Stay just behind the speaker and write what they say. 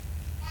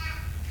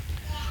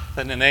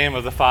In the name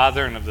of the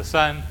Father, and of the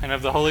Son, and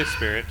of the Holy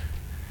Spirit.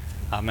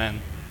 Amen.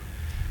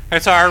 All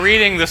right, so our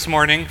reading this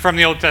morning from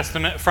the Old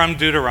Testament, from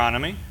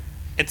Deuteronomy,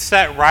 it's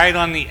set right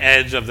on the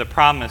edge of the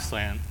Promised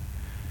Land.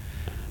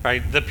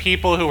 Right, the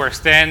people who are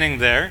standing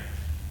there,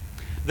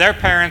 their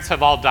parents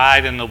have all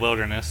died in the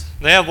wilderness.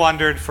 They have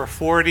wandered for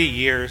 40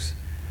 years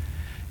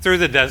through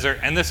the desert,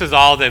 and this is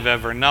all they've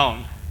ever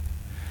known.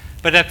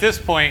 But at this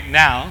point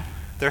now,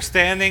 they're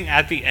standing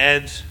at the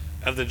edge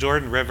of the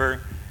Jordan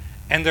River,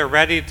 and they're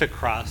ready to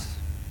cross.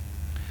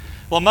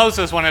 Well,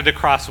 Moses wanted to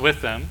cross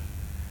with them,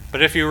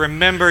 but if you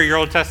remember your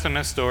Old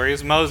Testament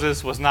stories,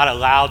 Moses was not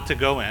allowed to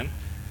go in.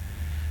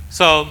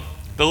 So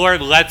the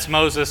Lord lets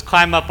Moses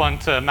climb up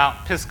onto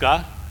Mount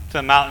Pisgah, to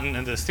the mountain,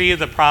 and to see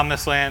the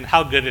Promised Land,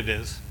 how good it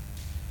is.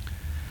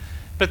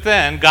 But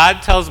then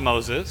God tells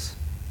Moses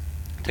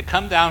to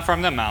come down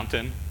from the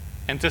mountain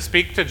and to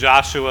speak to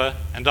Joshua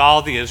and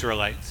all the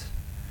Israelites,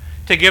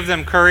 to give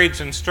them courage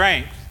and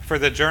strength for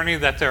the journey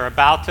that they're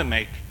about to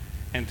make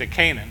into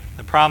Canaan,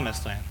 the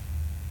Promised Land.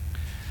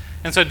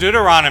 And so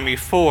Deuteronomy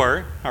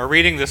 4, our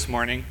reading this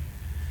morning,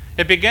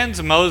 it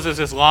begins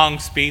Moses' long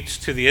speech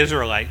to the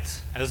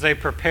Israelites as they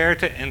prepare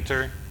to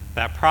enter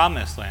that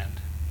Promised Land.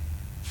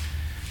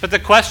 But the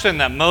question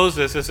that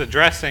Moses is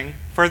addressing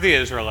for the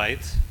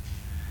Israelites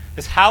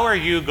is, how are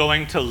you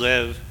going to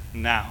live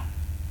now?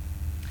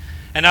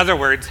 In other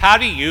words, how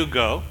do you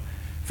go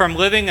from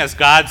living as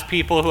God's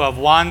people who have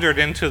wandered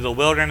into the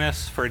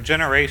wilderness for a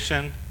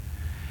generation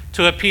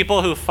to a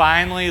people who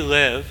finally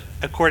live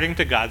according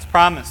to God's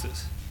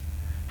promises?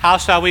 How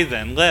shall we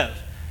then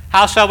live?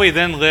 How shall we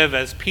then live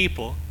as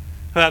people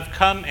who have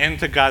come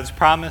into God's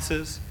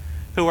promises,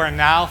 who are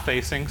now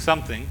facing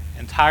something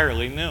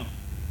entirely new?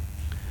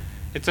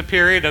 It's a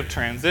period of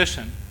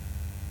transition.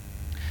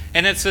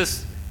 And it's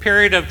this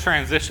period of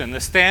transition, the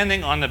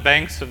standing on the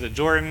banks of the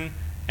Jordan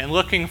and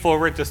looking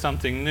forward to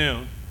something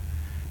new,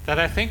 that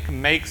I think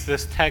makes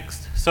this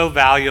text so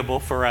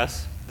valuable for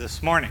us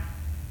this morning.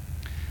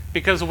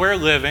 Because we're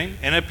living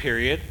in a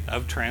period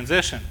of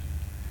transition.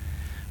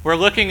 We're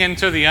looking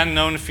into the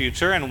unknown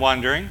future and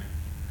wondering,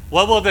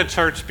 what will the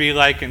church be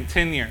like in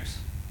 10 years,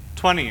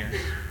 20 years,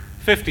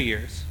 50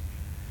 years?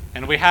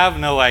 And we have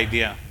no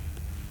idea.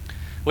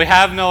 We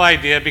have no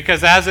idea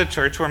because as a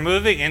church, we're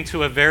moving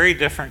into a very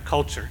different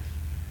culture.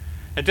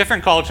 A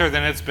different culture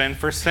than it's been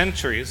for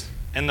centuries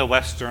in the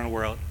Western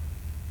world.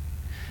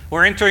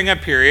 We're entering a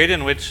period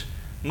in which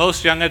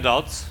most young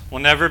adults will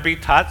never be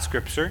taught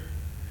Scripture.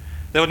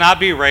 They will not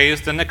be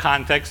raised in the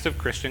context of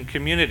Christian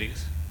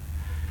communities.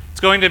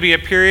 It's going to be a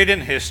period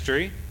in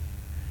history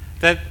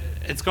that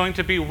it's going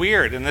to be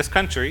weird in this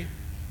country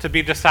to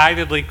be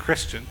decidedly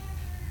Christian.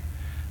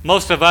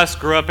 Most of us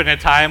grew up in a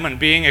time when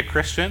being a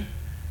Christian,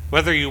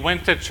 whether you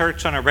went to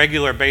church on a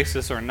regular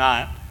basis or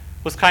not,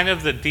 was kind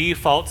of the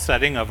default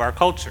setting of our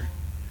culture.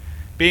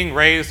 Being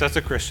raised as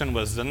a Christian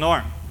was the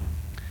norm.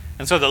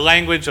 And so the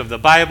language of the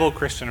Bible,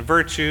 Christian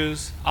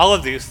virtues, all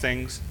of these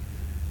things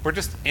were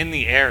just in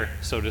the air,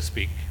 so to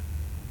speak.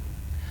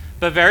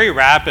 But very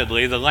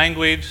rapidly, the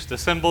language, the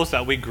symbols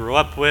that we grew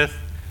up with,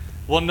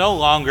 will no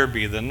longer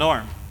be the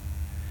norm.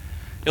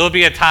 It will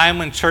be a time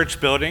when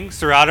church buildings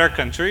throughout our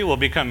country will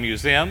become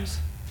museums,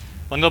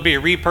 when they'll be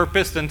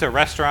repurposed into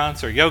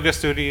restaurants or yoga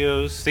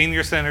studios,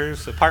 senior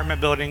centers,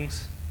 apartment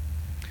buildings.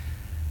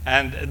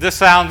 And this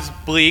sounds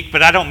bleak,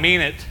 but I don't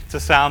mean it to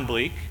sound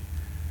bleak,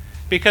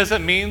 because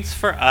it means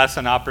for us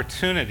an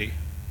opportunity.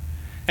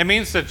 It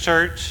means the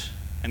church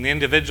and the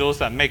individuals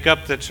that make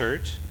up the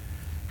church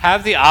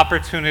have the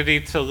opportunity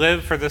to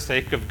live for the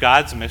sake of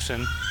God's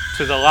mission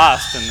to the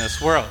lost in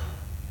this world.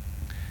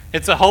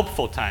 It's a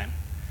hopeful time,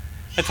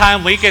 a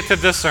time we get to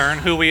discern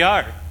who we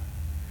are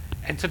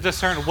and to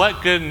discern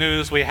what good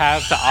news we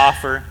have to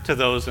offer to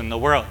those in the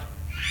world.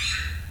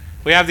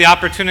 We have the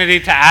opportunity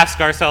to ask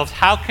ourselves,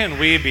 how can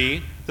we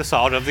be the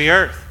salt of the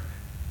earth?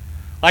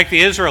 Like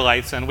the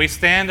Israelites, and we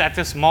stand at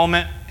this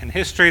moment in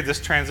history, this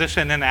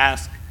transition, and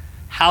ask,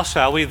 how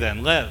shall we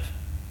then live?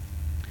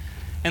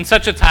 In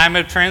such a time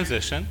of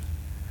transition,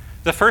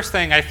 the first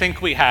thing I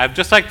think we have,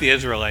 just like the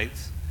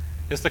Israelites,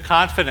 is the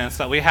confidence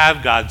that we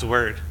have God's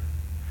word.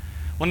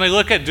 When we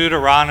look at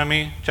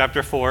Deuteronomy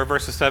chapter 4,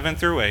 verses 7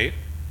 through 8,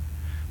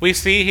 we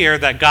see here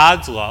that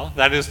God's law,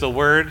 that is the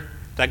word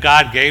that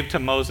God gave to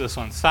Moses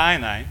on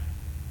Sinai,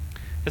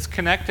 is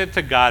connected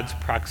to God's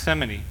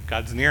proximity,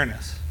 God's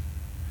nearness.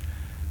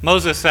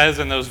 Moses says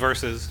in those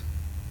verses,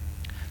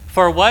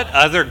 "For what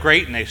other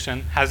great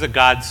nation has a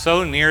God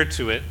so near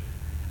to it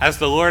as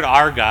the Lord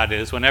our God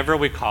is whenever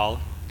we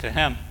call to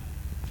him?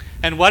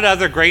 And what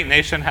other great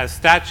nation has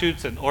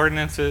statutes and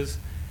ordinances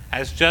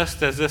as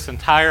just as this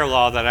entire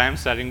law that I am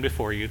setting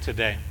before you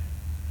today?"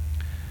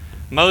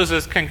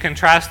 Moses can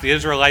contrast the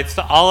Israelites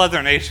to all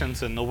other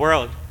nations in the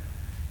world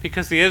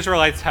because the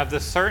Israelites have the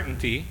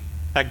certainty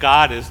that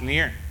God is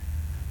near,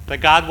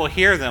 that God will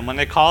hear them when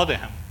they call to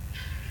him.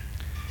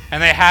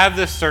 And they have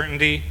this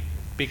certainty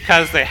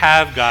because they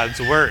have God's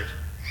word.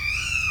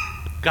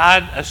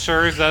 God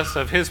assures us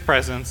of his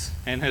presence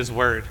in his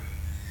word.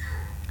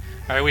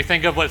 All right, we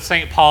think of what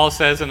St. Paul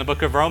says in the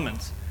book of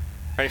Romans.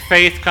 Right?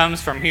 Faith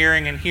comes from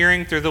hearing, and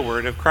hearing through the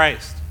word of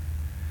Christ.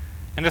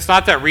 And it's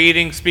not that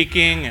reading,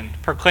 speaking, and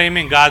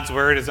proclaiming God's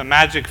word is a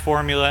magic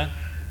formula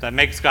that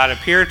makes God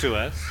appear to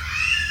us,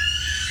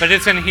 but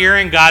it's in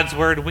hearing God's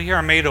word we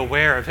are made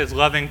aware of his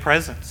loving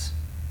presence.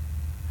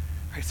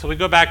 Right, so we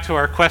go back to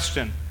our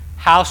question,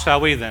 how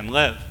shall we then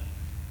live?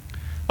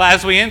 Well,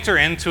 as we enter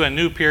into a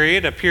new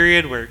period, a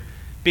period where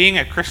being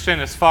a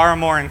Christian is far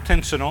more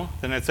intentional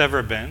than it's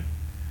ever been,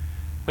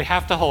 we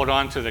have to hold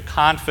on to the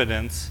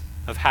confidence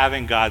of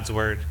having God's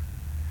word.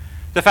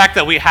 The fact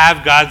that we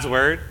have God's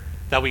word,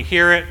 that we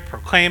hear it,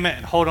 proclaim it,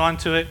 and hold on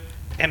to it,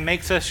 it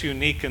makes us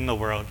unique in the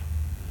world.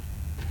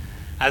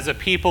 As a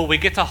people, we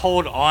get to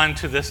hold on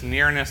to this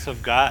nearness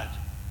of God,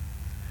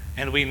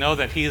 and we know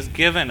that he has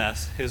given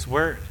us his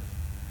word.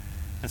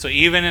 And so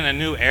even in a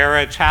new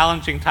era,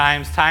 challenging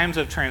times, times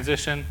of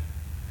transition,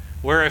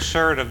 we're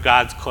assured of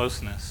God's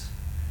closeness,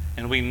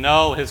 and we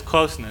know his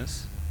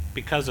closeness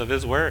because of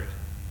his word.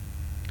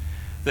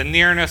 The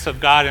nearness of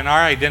God and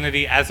our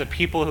identity as a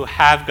people who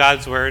have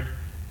God's word,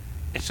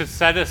 it should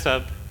set us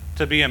up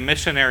to be a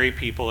missionary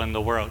people in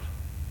the world.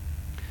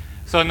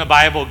 So in the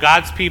Bible,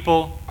 God's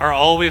people are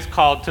always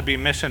called to be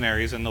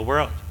missionaries in the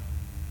world.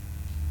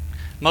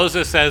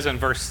 Moses says in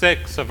verse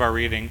 6 of our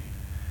reading,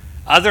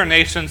 other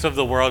nations of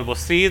the world will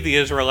see the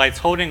Israelites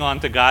holding on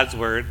to God's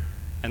word,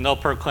 and they'll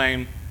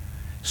proclaim,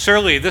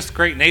 surely this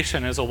great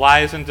nation is a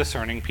wise and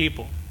discerning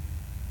people.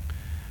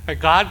 But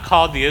God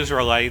called the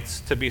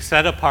Israelites to be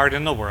set apart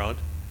in the world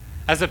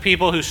as a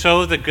people who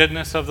show the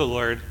goodness of the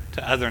Lord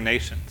to other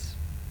nations.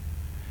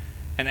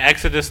 In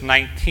Exodus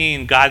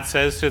 19, God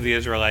says to the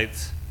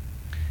Israelites,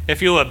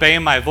 if you obey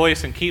my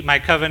voice and keep my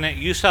covenant,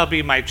 you shall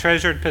be my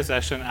treasured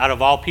possession out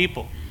of all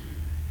people.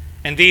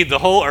 Indeed, the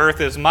whole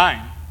earth is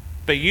mine,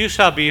 but you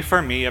shall be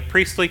for me a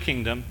priestly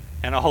kingdom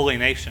and a holy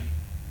nation.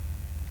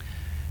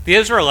 The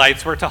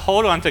Israelites were to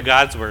hold on to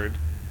God's word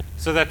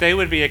so that they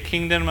would be a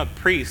kingdom of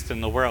priests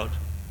in the world.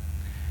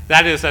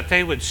 That is, that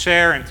they would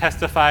share and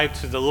testify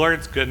to the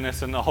Lord's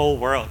goodness in the whole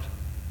world.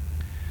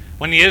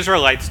 When the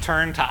Israelites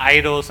turned to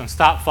idols and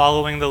stopped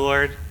following the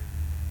Lord,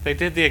 they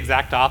did the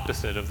exact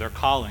opposite of their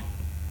calling.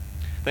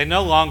 They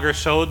no longer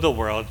showed the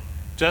world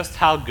just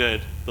how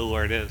good the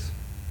Lord is.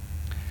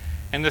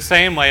 In the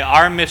same way,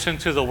 our mission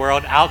to the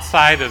world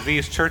outside of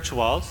these church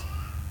walls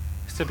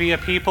is to be a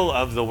people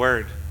of the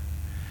Word,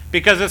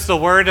 because it's the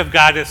Word of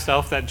God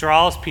itself that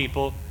draws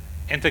people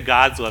into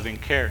God's loving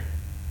care.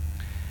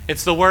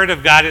 It's the Word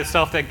of God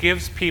itself that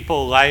gives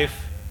people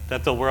life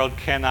that the world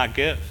cannot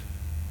give.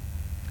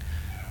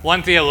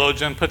 One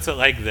theologian puts it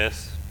like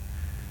this: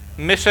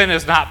 mission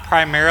is not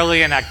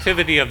primarily an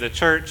activity of the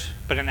church,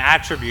 but an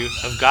attribute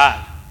of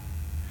God.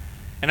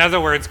 In other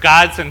words,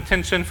 God's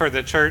intention for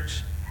the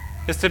church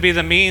is to be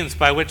the means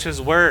by which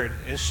his word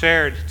is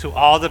shared to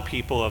all the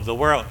people of the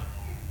world.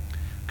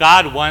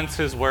 God wants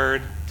his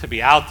word to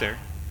be out there.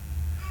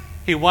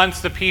 He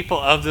wants the people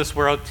of this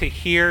world to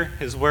hear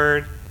his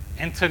word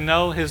and to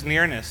know his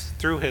nearness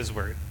through his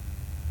word.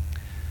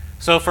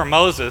 So for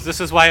Moses, this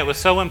is why it was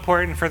so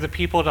important for the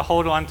people to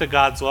hold on to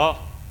God's law,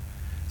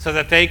 so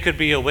that they could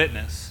be a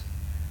witness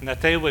and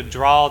that they would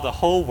draw the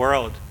whole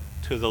world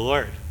to the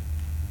Lord.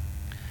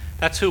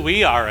 That's who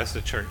we are as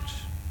the church.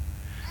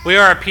 We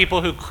are a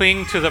people who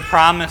cling to the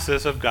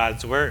promises of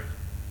God's word,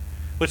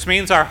 which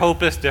means our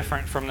hope is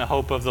different from the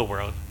hope of the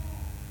world.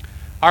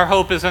 Our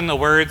hope is in the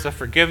words of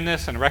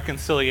forgiveness and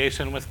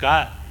reconciliation with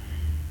God.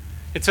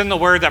 It's in the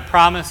word that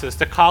promises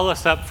to call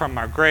us up from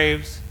our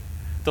graves,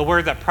 the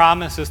word that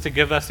promises to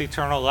give us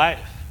eternal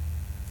life.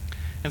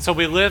 And so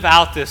we live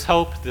out this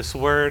hope, this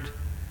word,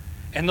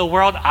 and the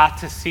world ought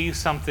to see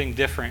something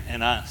different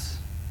in us.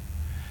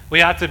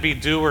 We ought to be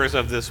doers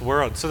of this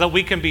world so that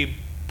we can be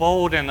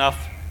bold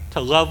enough to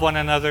love one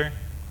another,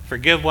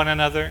 forgive one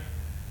another,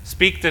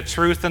 speak the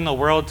truth in the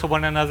world to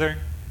one another,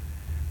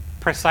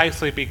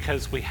 precisely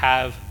because we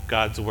have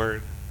God's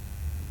word.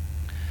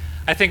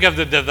 I think of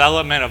the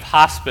development of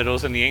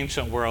hospitals in the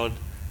ancient world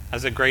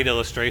as a great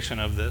illustration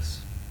of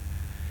this.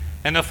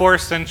 In the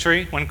 4th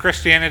century, when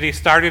Christianity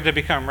started to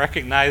become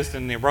recognized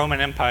in the Roman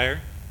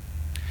Empire,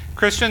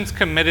 Christians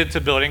committed to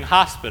building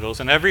hospitals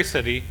in every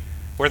city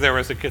where there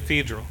was a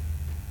cathedral.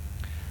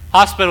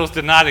 Hospitals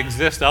did not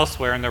exist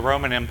elsewhere in the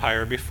Roman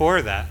Empire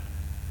before that.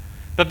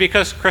 But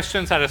because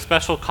Christians had a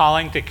special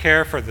calling to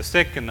care for the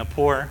sick and the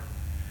poor,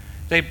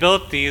 they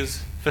built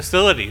these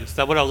facilities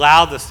that would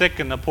allow the sick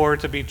and the poor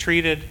to be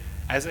treated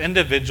as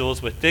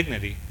individuals with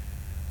dignity,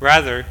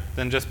 rather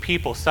than just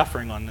people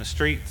suffering on the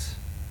streets.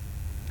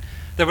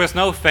 There was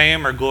no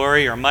fame or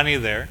glory or money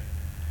there.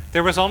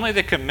 There was only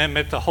the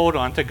commitment to hold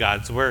on to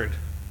God's word.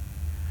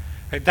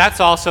 That's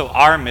also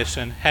our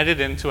mission headed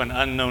into an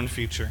unknown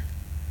future.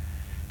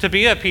 To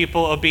be a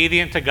people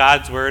obedient to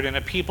God's word and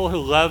a people who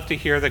love to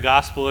hear the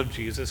gospel of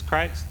Jesus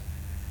Christ.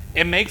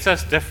 It makes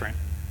us different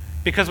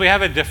because we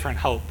have a different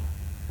hope.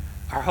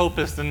 Our hope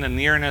is in the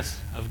nearness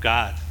of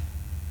God.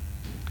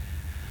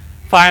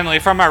 Finally,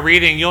 from our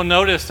reading, you'll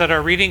notice that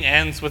our reading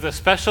ends with a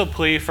special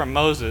plea from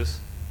Moses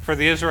for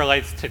the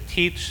Israelites to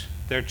teach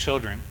their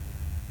children,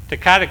 to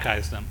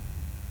catechize them.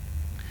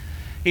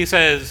 He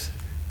says,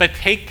 "But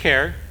take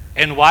care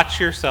and watch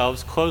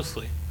yourselves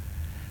closely,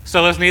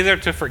 so as neither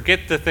to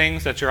forget the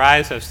things that your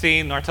eyes have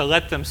seen, nor to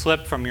let them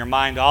slip from your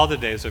mind all the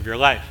days of your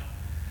life.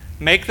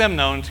 Make them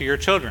known to your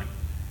children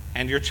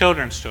and your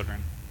children's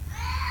children."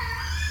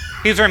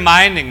 He's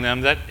reminding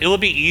them that it will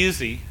be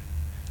easy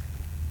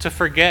to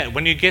forget.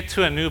 When you get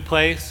to a new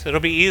place, it'll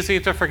be easy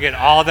to forget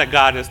all that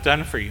God has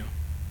done for you.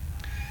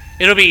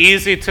 It'll be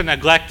easy to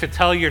neglect to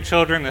tell your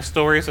children the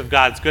stories of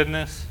God's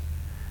goodness.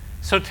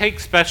 So take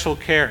special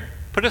care.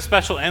 Put a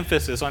special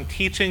emphasis on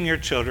teaching your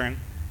children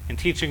and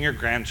teaching your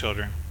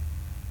grandchildren.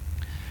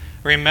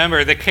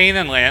 Remember, the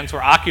Canaan lands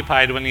were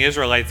occupied when the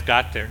Israelites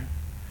got there.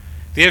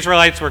 The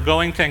Israelites were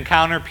going to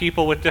encounter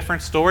people with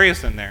different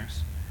stories than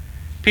theirs,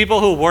 people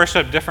who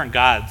worship different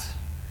gods,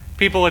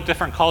 people with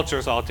different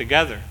cultures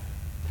altogether.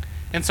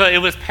 And so it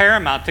was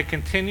paramount to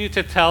continue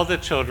to tell the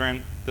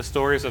children the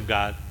stories of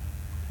God.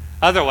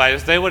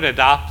 Otherwise, they would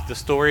adopt the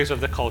stories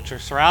of the culture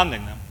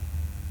surrounding them.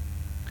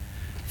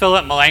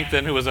 Philip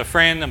Melanchthon, who was a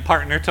friend and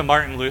partner to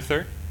Martin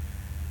Luther,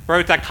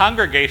 wrote that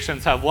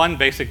congregations have one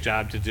basic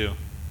job to do.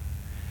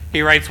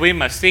 He writes, "We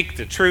must seek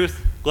the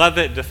truth, love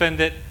it, defend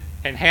it,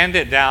 and hand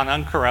it down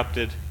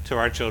uncorrupted to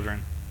our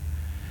children."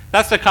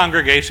 That's the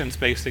congregation's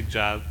basic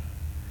job.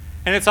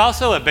 And it's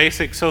also a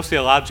basic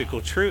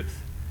sociological truth.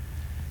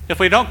 If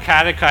we don't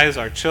catechize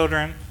our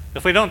children,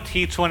 if we don't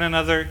teach one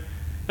another,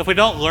 if we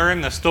don't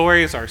learn the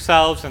stories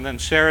ourselves and then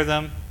share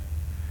them,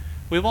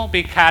 we won't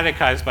be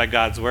catechized by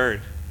God's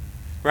word.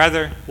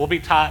 Rather, we'll be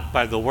taught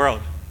by the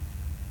world.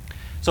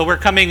 So we're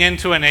coming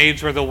into an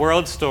age where the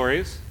world's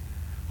stories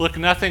look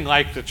nothing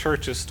like the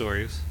church's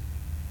stories.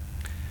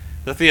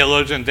 The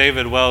theologian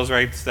David Wells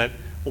writes that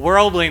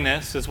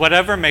worldliness is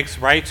whatever makes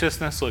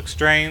righteousness look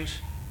strange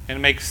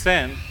and makes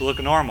sin look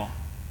normal.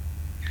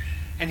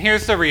 And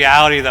here's the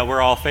reality that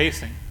we're all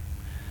facing.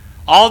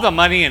 All the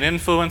money and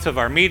influence of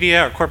our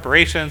media, our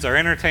corporations, our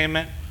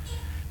entertainment,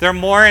 they're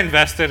more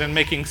invested in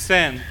making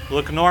sin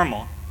look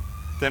normal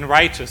than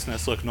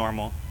righteousness look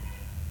normal.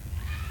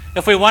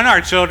 If we want our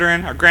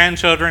children, our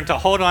grandchildren to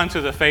hold on to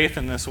the faith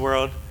in this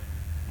world,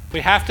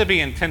 we have to be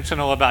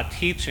intentional about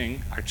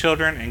teaching our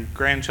children and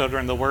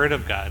grandchildren the Word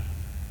of God.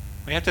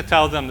 We have to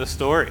tell them the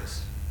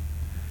stories.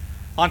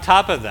 On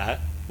top of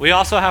that, we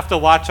also have to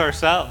watch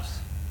ourselves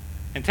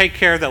and take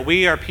care that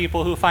we are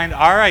people who find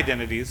our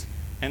identities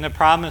in the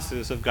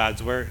promises of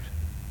God's Word.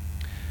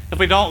 If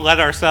we don't let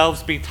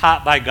ourselves be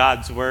taught by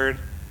God's Word,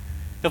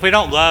 if we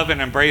don't love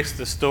and embrace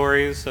the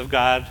stories of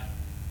God,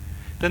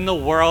 then the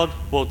world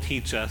will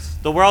teach us.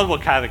 The world will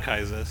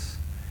catechize us.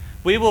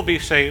 We will be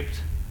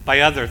shaped by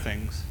other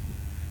things.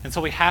 And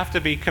so we have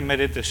to be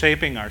committed to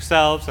shaping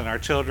ourselves and our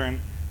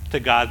children to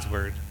God's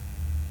Word.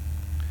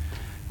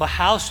 Well,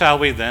 how shall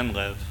we then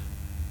live?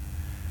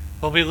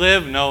 Well, we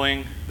live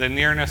knowing the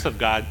nearness of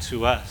God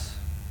to us.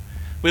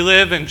 We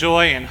live in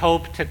joy and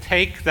hope to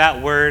take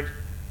that word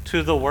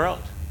to the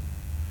world.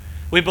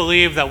 We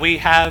believe that we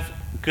have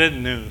good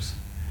news.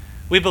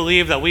 We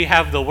believe that we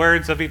have the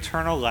words of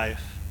eternal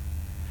life.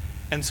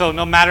 And so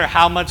no matter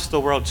how much the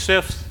world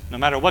shifts, no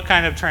matter what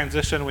kind of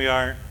transition we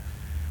are,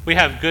 we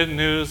have good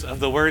news of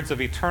the words of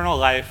eternal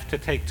life to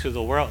take to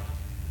the world.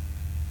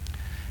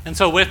 And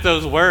so with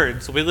those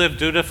words, we live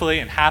dutifully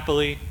and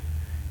happily,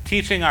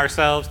 teaching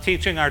ourselves,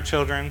 teaching our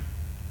children.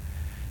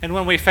 And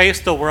when we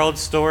face the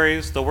world's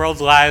stories, the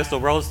world's lies, the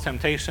world's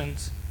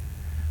temptations,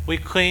 we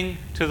cling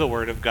to the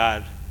Word of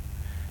God,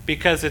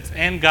 because it's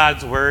in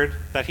God's Word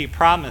that He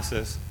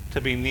promises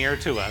to be near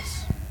to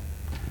us.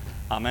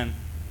 Amen.